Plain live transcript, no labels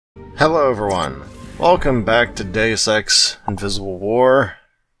Hello everyone, welcome back to Deus Ex Invisible War.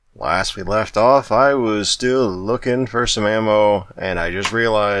 Last we left off, I was still looking for some ammo, and I just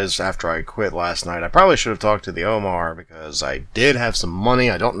realized after I quit last night, I probably should have talked to the Omar, because I did have some money.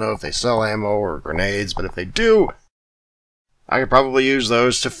 I don't know if they sell ammo or grenades, but if they do, I could probably use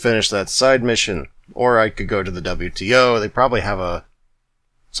those to finish that side mission. Or I could go to the WTO, they probably have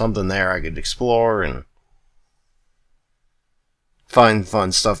something there I could explore and find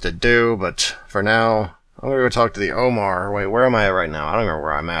fun stuff to do, but for now, I'm gonna go talk to the Omar. Wait, where am I at right now? I don't remember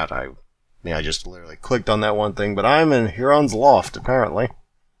where I'm at. I just literally clicked on that one thing, but I'm in Huron's loft, apparently.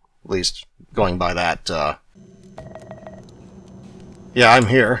 At least, going by that, yeah, I'm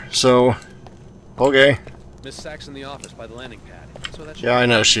here, so, okay. Miss Sachs in the office by the landing pad. So that Yeah, I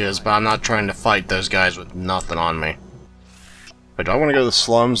know she is, but I'm not trying to fight those guys with nothing on me. Wait, do I want to go to the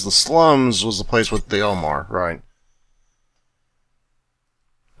slums? The slums was the place with the Omar, right?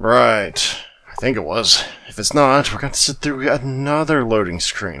 Right. I think it was. If it's not, we're going to sit through another loading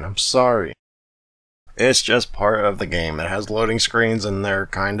screen. I'm sorry. It's just part of the game. It has loading screens, and they're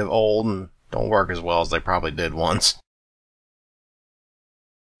kind of old and don't work as well as they probably did once.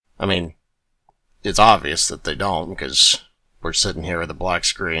 I mean, it's obvious that they don't, because we're sitting here with a black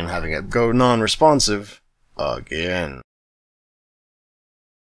screen having it go non-responsive again.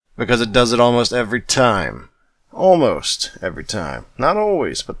 Because it does it almost every time. Almost every time. Not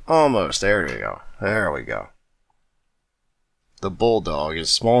always, but almost. There we go. There we go. The Bulldog is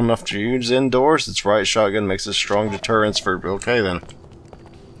small enough to use indoors. Its right shotgun makes a strong deterrence for... Okay, then. Do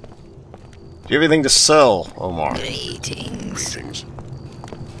you have anything to sell, Omar? Greetings.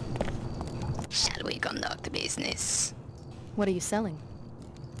 Shall we conduct business? What are you selling?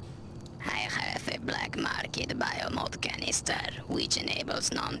 I have a black market biomod canister, which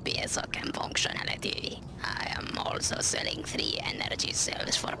enables non-PSOChem functionality. I am also selling 3 energy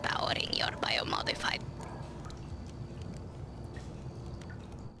cells for powering your biomodified.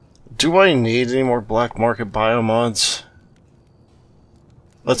 Do I need any more black market biomods?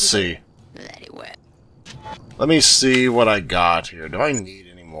 Let's see. Very well. Let me see what I got here. Do I need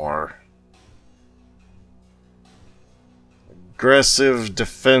any more? Aggressive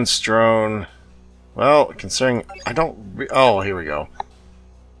defense drone. Well, considering I don't... oh, here we go.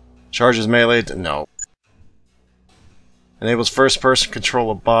 Charges melee... no. Enables first-person control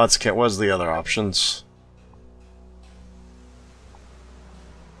of bots. What was the other options?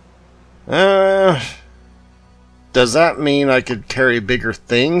 Does that mean I could carry bigger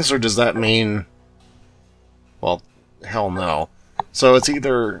things, or does that mean... well, hell no. So it's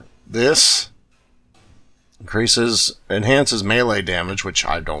either this... enhances melee damage, which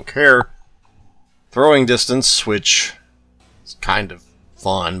I don't care. Throwing distance, which is kind of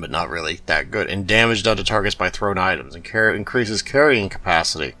fun, but not really that good. And damage done to targets by thrown items. And increases carrying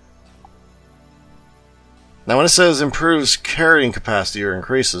capacity. Now when it says improves carrying capacity or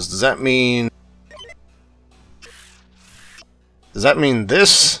increases, does that mean... does that mean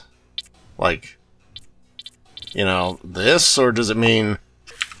this? Like, you know, this? Or does it mean...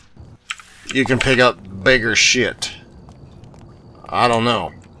 you can pick up bigger shit? I don't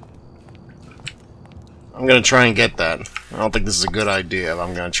know. I'm gonna try and get that. I don't think this is a good idea, but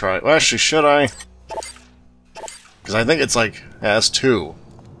I'm gonna try it. Well, actually, should I? Because I think it's like... yeah, that's 2.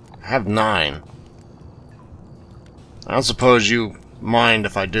 I have 9. I don't suppose you mind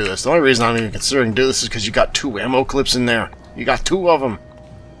if I do this. The only reason I'm even considering doing this is because you got 2 ammo clips in there. You got 2 of them.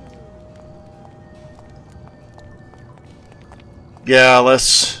 Yeah,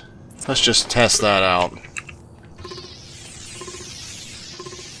 let's just test that out.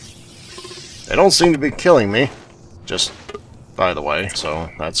 They don't seem to be killing me. Just by the way, so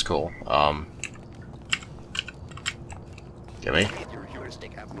that's cool. Give me. Your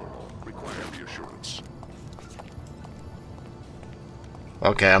heuristic abnormal. Require reassurance.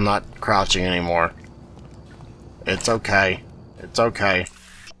 Okay, I'm not crouching anymore. It's okay. It's okay.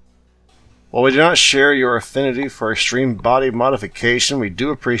 While we do not share your affinity for extreme body modification, we do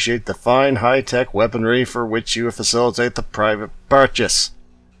appreciate the fine high-tech weaponry for which you facilitate the private purchase.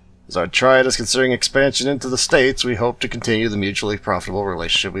 As our triad is considering expansion into the States, we hope to continue the mutually profitable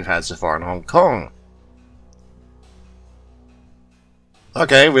relationship we've had so far in Hong Kong.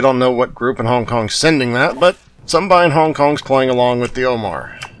 Okay, we don't know what group in Hong Kong's sending that, but somebody in Hong Kong's playing along with the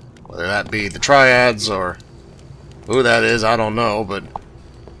Omar. Whether that be the triads or who that is, I don't know, but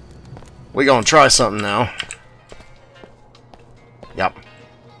we gonna try something now. Yep.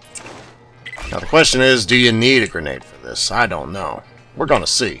 Now the question is, do you need a grenade for this? I don't know. We're gonna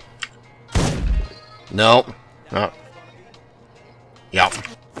see. Nope. No. Yep.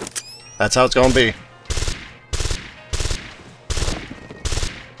 That's how it's gonna be.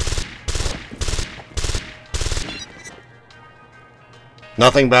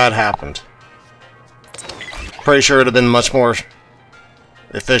 Nothing bad happened. Pretty sure it would have been much more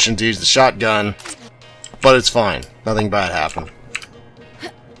efficient to use the shotgun, but it's fine. Nothing bad happened.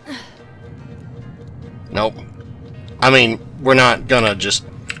 Nope. I mean, we're not gonna just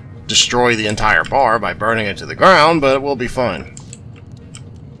destroy the entire bar by burning it to the ground, but it will be fine.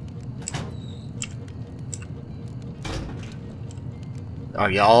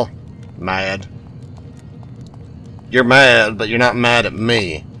 Are y'all mad? You're mad, but you're not mad at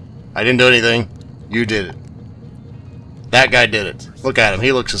me. I didn't do anything. You did it. That guy did it. Look at him.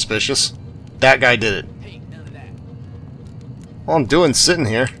 He looks suspicious. That guy did it. Hey, none of that. All I'm doing is sitting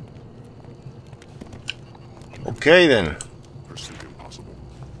here. Okay, then. Pursuit impossible.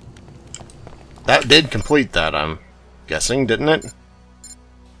 That did complete that, I'm guessing, didn't it?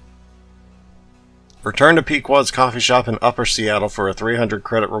 Return to Pequod's coffee shop in Upper Seattle for a 300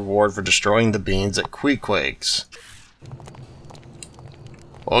 credit reward for destroying the beans at Queequeg's.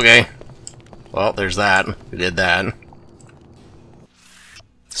 Okay. Well, there's that. We did that.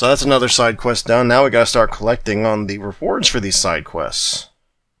 So that's another side quest done. Now we gotta start collecting on the rewards for these side quests.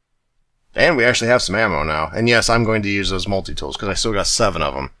 And we actually have some ammo now. And yes, I'm going to use those multi-tools, because I still got 7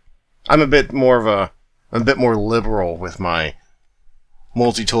 of them. I'm a bit more liberal with my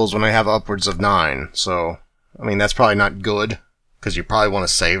multi-tools when I have upwards of 9. So, I mean, that's probably not good, because you probably want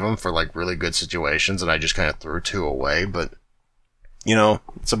to save them for, like, really good situations, and I just kind of threw 2 away, but, you know,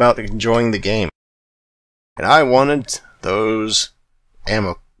 it's about enjoying the game. And I wanted those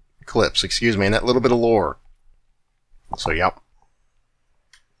ammo clips, excuse me, and that little bit of lore. So, yep.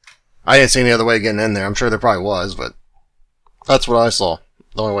 I didn't see any other way of getting in there. I'm sure there probably was, but that's what I saw.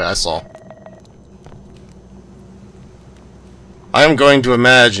 The only way I saw. I am going to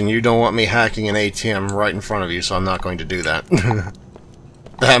imagine you don't want me hacking an ATM right in front of you, so I'm not going to do that.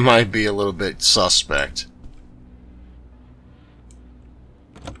 That might be a little bit suspect.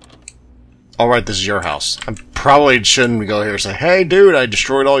 Alright, this is your house. I probably shouldn't go here and say, hey dude, I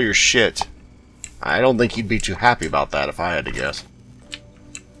destroyed all your shit. I don't think you'd be too happy about that if I had to guess.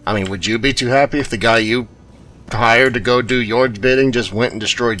 I mean, would you be too happy if the guy you hired to go do your bidding just went and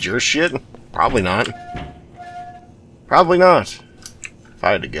destroyed your shit? Probably not. Probably not. If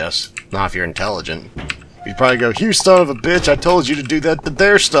I had to guess. Not if you're intelligent. You'd probably go, you son of a bitch, I told you to do that to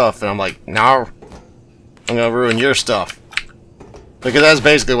their stuff. And I'm like, no. I'm gonna ruin your stuff. Because that's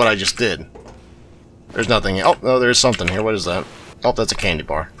basically what I just did. There's nothing. Oh, no, there's something here. What is that? Oh, that's a candy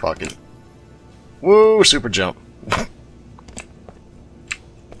bar. Fuck it. Woo, super jump.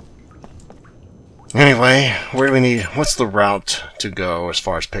 Anyway, where do we need... What's the route to go as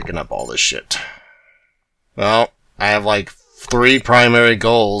far as picking up all this shit? Well, I have like 3 primary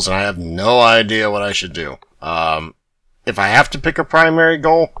goals, and I have no idea what I should do. If I have to pick a primary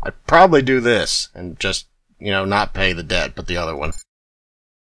goal, I'd probably do this, and just, you know, not pay the debt, but the other one.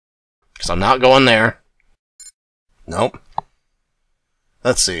 Because I'm not going there. Nope.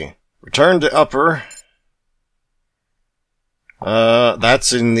 Let's see. Return to Upper...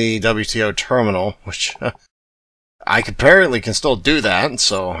 that's in the WTO terminal, which I apparently can still do that,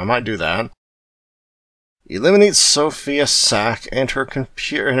 so I might do that. Eliminate Sophia Sack and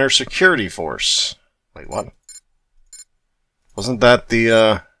her security force. Wait, what? Wasn't that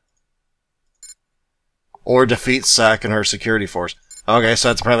the, or defeat Sack and her security force. Okay,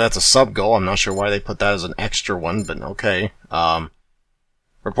 so that's a sub-goal. I'm not sure why they put that as an extra one, but okay.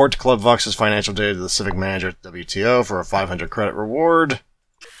 Report to Club Vox's financial data to the civic manager at WTO for a 500 credit reward.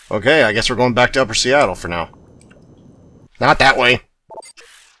 Okay, I guess we're going back to Upper Seattle for now. Not that way.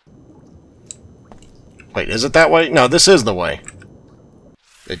 Wait, is it that way? No, this is the way.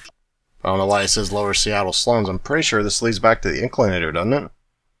 I don't know why it says Lower Seattle Slums. I'm pretty sure this leads back to the Inclinator, doesn't it?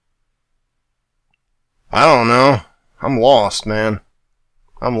 I don't know. I'm lost, man.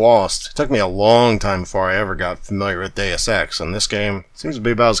 I'm lost. It took me a long time before I ever got familiar with Deus Ex, and this game seems to be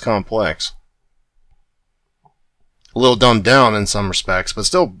about as complex. A little dumbed down in some respects, but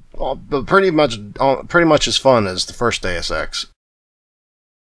still pretty much as fun as the first Deus Ex.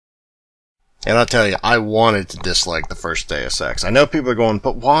 And I'll tell you, I wanted to dislike the first Deus Ex. I know people are going,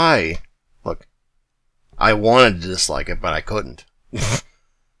 but why? Look, I wanted to dislike it, but I couldn't.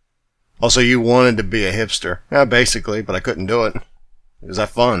 Also, you wanted to be a hipster. Yeah, basically, but I couldn't do it. Is that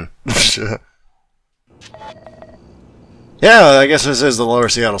fun? Yeah, I guess this is the Lower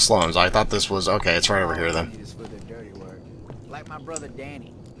Seattle Slums. I thought this was... Okay, it's right over here then. Like my brother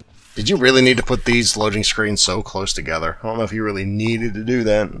Danny. Did you really need to put these loading screens so close together? I don't know if you really needed to do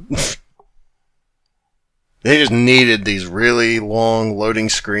that. They just needed these really long loading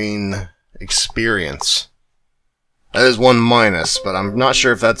screen experience. That is one minus, but I'm not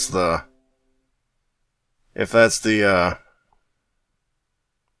sure if that's the...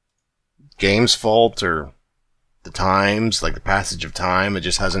 game's fault or the times, like the passage of time. It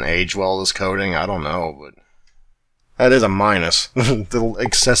just hasn't aged well, this coding. I don't know, but that is a minus. The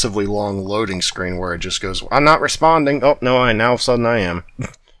excessively long loading screen where it just goes, I'm not responding. Oh, no, now all of a sudden I am.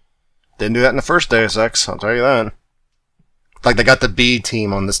 Didn't do that in the first Deus Ex, I'll tell you that. Like, they got the B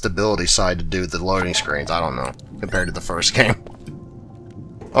team on the stability side to do the loading screens. I don't know, compared to the first game.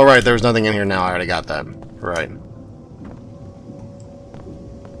 Alright, there's nothing in here now. I already got that. Right.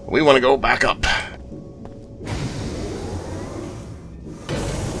 We want to go back up.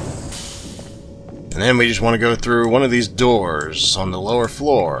 And then we just want to go through one of these doors on the lower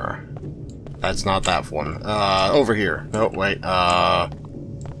floor. That's not that one. Over here. No, wait.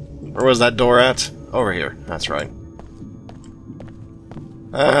 Where was that door at? Over here. That's right.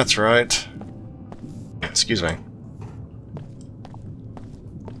 That's right. Excuse me.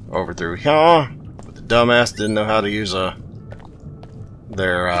 Over through here. But the dumbass didn't know how to use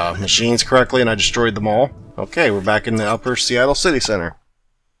their machines correctly, and I destroyed them all. Okay, we're back in the upper Seattle City Center.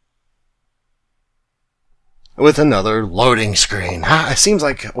 With another loading screen. It seems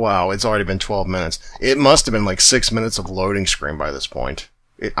like, wow, it's already been 12 minutes. It must have been like 6 minutes of loading screen by this point.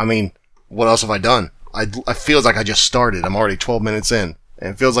 I mean, what else have I done? I feels like I just started. I'm already 12 minutes in.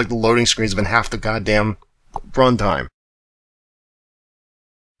 And it feels like the loading screen's been half the goddamn runtime.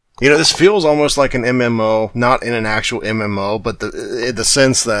 You know, this feels almost like an MMO, not in an actual MMO, but in the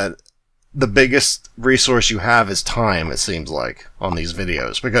sense that the biggest resource you have is time, it seems like, on these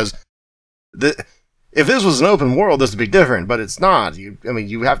videos. Because if this was an open world, this would be different, but it's not. I mean,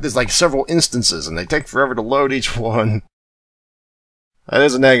 you have, there's like several instances, and they take forever to load each one. That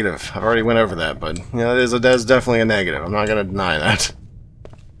is a negative. I've already went over that, but you know, that is definitely a negative. I'm not going to deny that.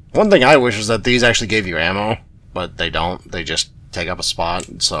 One thing I wish is that these actually gave you ammo, but they don't. They just take up a spot,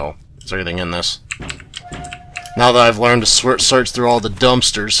 so is there anything in this? Now that I've learned to search through all the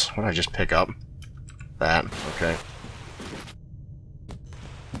dumpsters, what did I just pick up? That, okay.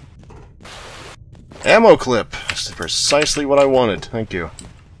 Ammo clip! That's precisely what I wanted, thank you.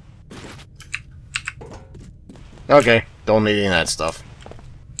 Okay, don't need any of that stuff.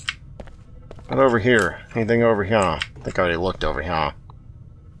 What over here? Anything over here? I think I already looked over here.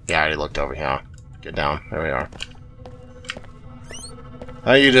 Yeah, I already looked over here. Get down. There we are.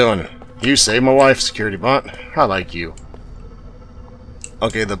 How you doing? You saved my wife, security bot. I like you.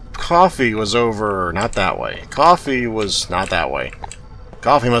 Okay, the coffee was over... not that way. Coffee was not that way.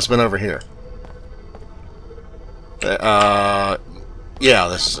 Coffee must have been over here. Yeah,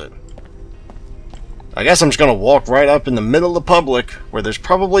 this is it. I guess I'm just gonna walk right up in the middle of the public, where there's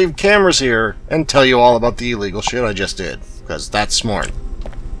probably cameras here, and tell you all about the illegal shit I just did. Because that's smart.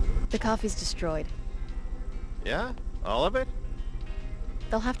 The coffee's destroyed. Yeah? All of it?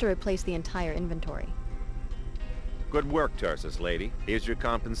 They'll have to replace the entire inventory. Good work, Tarsus lady. Here's your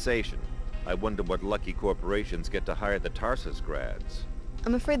compensation. I wonder what lucky corporations get to hire the Tarsus grads.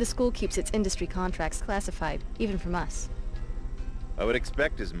 I'm afraid the school keeps its industry contracts classified, even from us. I would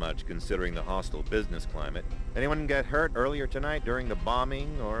expect as much, considering the hostile business climate. Anyone get hurt earlier tonight during the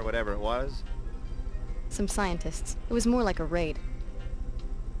bombing, or whatever it was? Some scientists. It was more like a raid.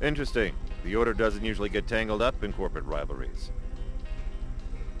 Interesting. The Order doesn't usually get tangled up in corporate rivalries.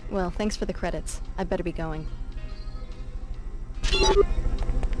 Well, thanks for the credits. I'd better be going.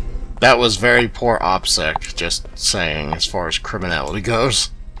 That was very poor OPSEC, just saying, as far as criminality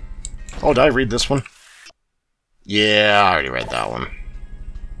goes. Oh, did I read this one? Yeah, I already read that one.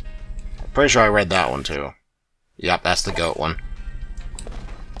 Pretty sure I read that one, too. Yep, that's the goat one.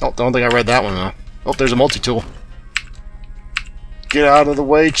 Oh, don't think I read that one, though. Oh, there's a multi-tool. Get out of the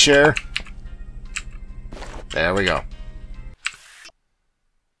way, chair. There we go.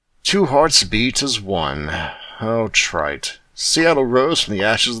 Two hearts beat as one. Oh, trite. Seattle rose from the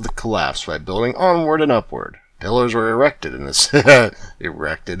ashes of the collapse by building onward and upward. Pillars were erected in the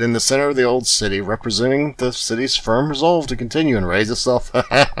center of the old city, representing the city's firm resolve to continue and raise itself.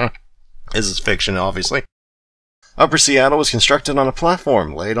 This is fiction, obviously. Upper Seattle was constructed on a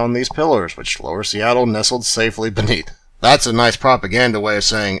platform laid on these pillars, which Lower Seattle nestled safely beneath. That's a nice propaganda way of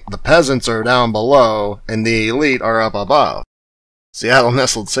saying the peasants are down below and the elite are up above. Seattle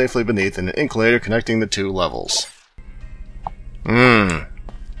nestled safely beneath an inclinator connecting the two levels.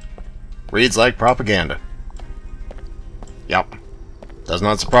 Reads like propaganda. Yep. Does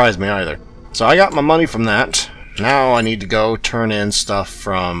not surprise me either. So I got my money from that. Now I need to go turn in stuff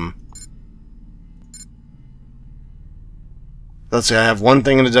from... Let's see, I have one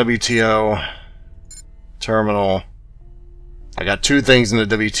thing in the WTO terminal. I got two things in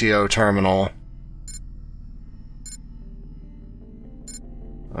the WTO terminal.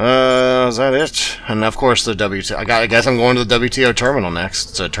 is that it? And of course the WTO. I guess I'm going to the WTO terminal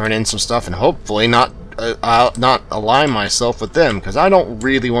next to turn in some stuff and hopefully not align myself with them, because I don't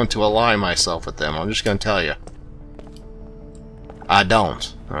really want to align myself with them. I'm just going to tell you. I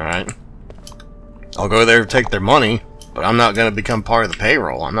don't. Alright? I'll go there to take their money, but I'm not going to become part of the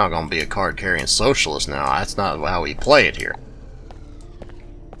payroll. I'm not going to be a card-carrying socialist now. That's not how we play it here.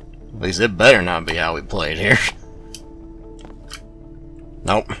 At least it better not be how we play it here.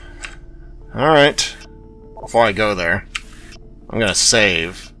 Nope. Alright. Before I go there, I'm going to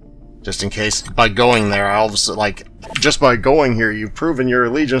save. Just in case, by going there, I also, like, just by going here, you've proven your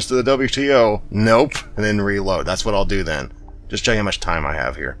allegiance to the WTO. Nope. And then reload. That's what I'll do then. Just check how much time I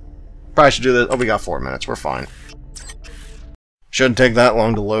have here. Probably should do this. Oh, we got 4 minutes. We're fine. Shouldn't take that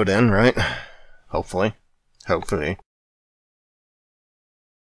long to load in, right? Hopefully. Hopefully.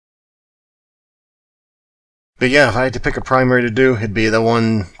 But yeah, if I had to pick a primary to do, it'd be the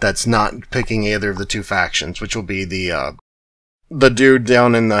one that's not picking either of the two factions, which will be the dude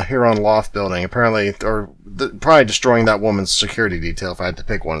down in the Huron Loft building, apparently, or probably destroying that woman's security detail if I had to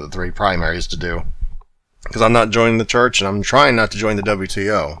pick one of the 3 primaries to do. Because I'm not joining the church, and I'm trying not to join the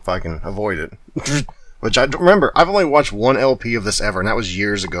WTO, if I can avoid it. Which I don't remember, I've only watched 1 LP of this ever, and that was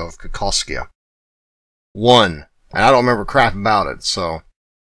years ago, of Kokoskia. 1. And I don't remember crap about it, so...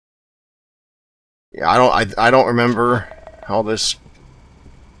 Yeah, I don't remember all this...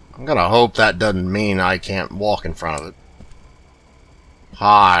 I'm gonna hope that doesn't mean I can't walk in front of it.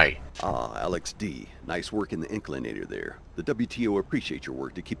 Hi. Ah, Alex D. Nice work in the Inclinator there. The WTO appreciate your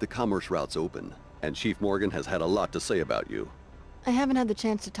work to keep the commerce routes open. And Chief Morgan has had a lot to say about you. I haven't had the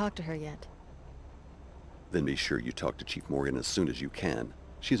chance to talk to her yet. Then be sure you talk to Chief Morgan as soon as you can.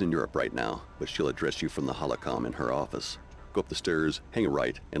 She's in Europe right now, but she'll address you from the holocom in her office. Go up the stairs, hang a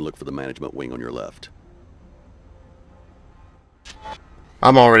right, and look for the management wing on your left.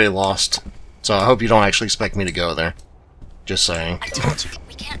 I'm already lost, so I hope you don't actually expect me to go there. Just saying. I told you,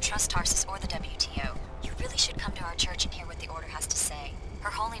 we can't trust Tarsus or the WTO. You really should come to our church and hear what the Order has to say.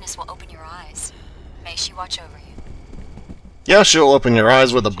 Her Holiness will open your eyes. May she watch over you. Yeah, she'll open your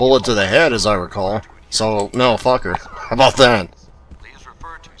eyes with a bullet to the head, as I recall. So, no, fuck her. How about that?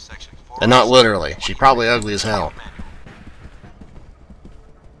 And not literally. She's probably ugly as hell.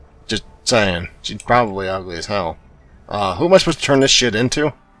 Just saying. She's probably ugly as hell. Who am I supposed to turn this shit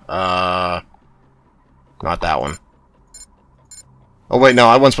into? Not that one. Oh wait, no,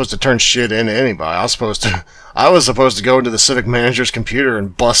 I wasn't supposed to turn shit into anybody. I was supposed to go into the civic manager's computer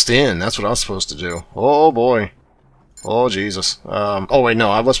and bust in. That's what I was supposed to do. Oh boy. Oh Jesus. Oh wait,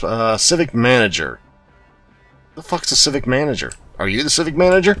 no, I was, civic manager. The fuck's a civic manager? Are you the civic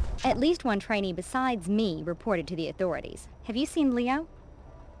manager? At least one trainee besides me reported to the authorities. Have you seen Leo?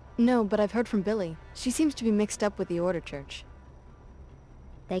 No, but I've heard from Billy. She seems to be mixed up with the Order Church.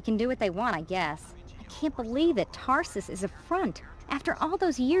 They can do what they want, I guess. I can't believe that Tarsus is a front, after all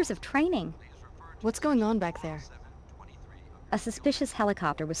those years of training. What's going on back there? A suspicious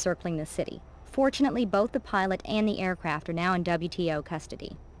helicopter was circling the city. Fortunately, both the pilot and the aircraft are now in WTO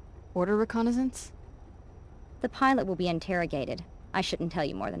custody. Order reconnaissance? The pilot will be interrogated. I shouldn't tell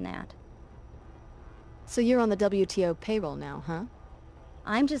you more than that. So you're on the WTO payroll now, huh?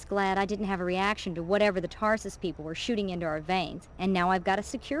 I'm just glad I didn't have a reaction to whatever the Tarsus people were shooting into our veins, and now I've got a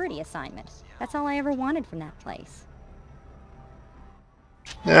security assignment. That's all I ever wanted from that place.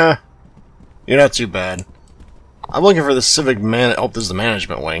 Yeah, you're not too bad. I'm looking for the civic man. Oh, this is the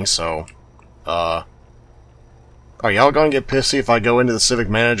management wing, so... Are y'all gonna get pissy if I go into the civic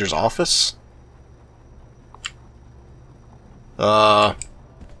manager's office? I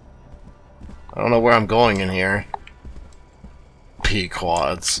don't know where I'm going in here.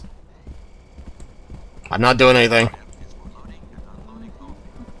 P-quads. I'm not doing anything.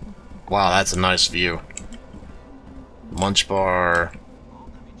 Wow, that's a nice view. Munch bar.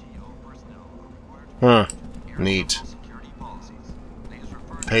 Huh. Neat.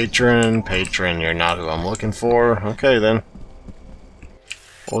 Patron, you're not who I'm looking for. Okay, then.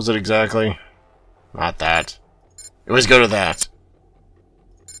 What was it exactly? Not that. Always go to that.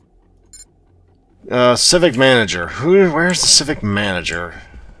 Civic manager. Where's the civic manager?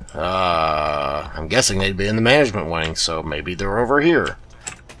 I'm guessing they'd be in the management wing, so maybe they're over here.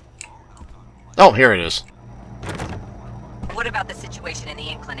 Oh, here it is. What about the situation in the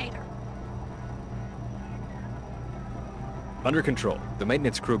Inclinator? Under control. The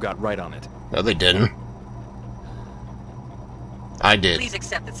maintenance crew got right on it. No, they didn't. I did. Please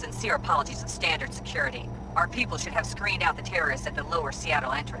accept the sincere apologies of Standard Security. Our people should have screened out the terrorists at the lower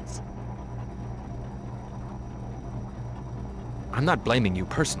Seattle entrance. I'm not blaming you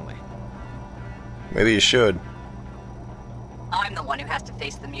personally. Maybe you should. I'm the one who has to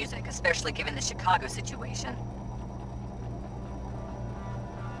face the music, especially given the Chicago situation.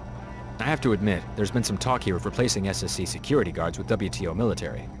 I have to admit, there's been some talk here of replacing SSC security guards with WTO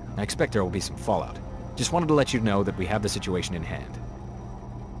military. I expect there will be some fallout. Just wanted to let you know that we have the situation in hand.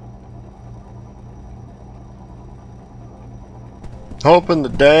 Open the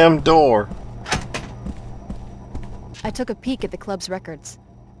damn door. I took a peek at the club's records.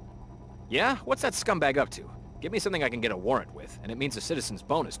 Yeah? What's that scumbag up to? Give me something I can get a warrant with, and it means a citizen's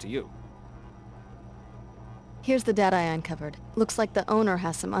bonus to you. Here's the data I uncovered. Looks like the owner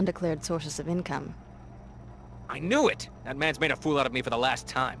has some undeclared sources of income. I knew it! That man's made a fool out of me for the last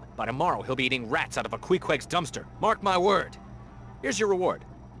time. By tomorrow, he'll be eating rats out of a Queequeg's dumpster. Mark my word. Here's your reward.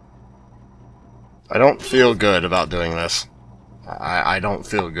 I don't feel good about doing this. I don't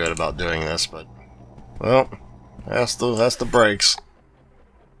feel good about doing this, but... well, that's the breaks.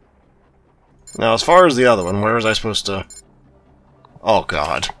 Now, as far as the other one, where was I supposed to... oh,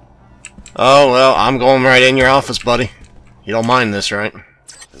 God. Oh, well, I'm going right in your office, buddy. You don't mind this, right?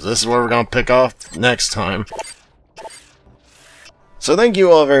 'Cause this is where we're going to pick off next time. So thank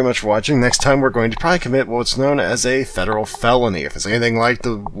you all very much for watching. Next time we're going to probably commit what's known as a federal felony. If it's anything like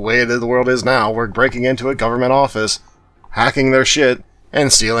the way the world is now, we're breaking into a government office, hacking their shit,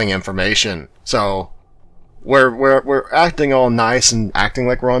 and stealing information. So... We're acting all nice and acting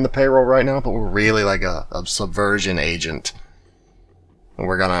like we're on the payroll right now, but we're really like a subversion agent. And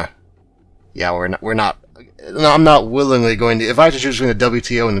we're gonna... yeah, we're not... no, I'm not willingly going to... if I have to choose between the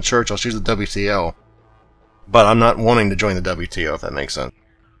WTO and the church, I'll choose the WTO. But I'm not wanting to join the WTO, if that makes sense.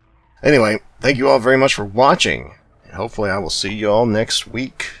 Anyway, thank you all very much for watching. And hopefully I will see you all next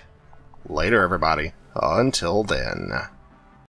week. Later, everybody. Until then...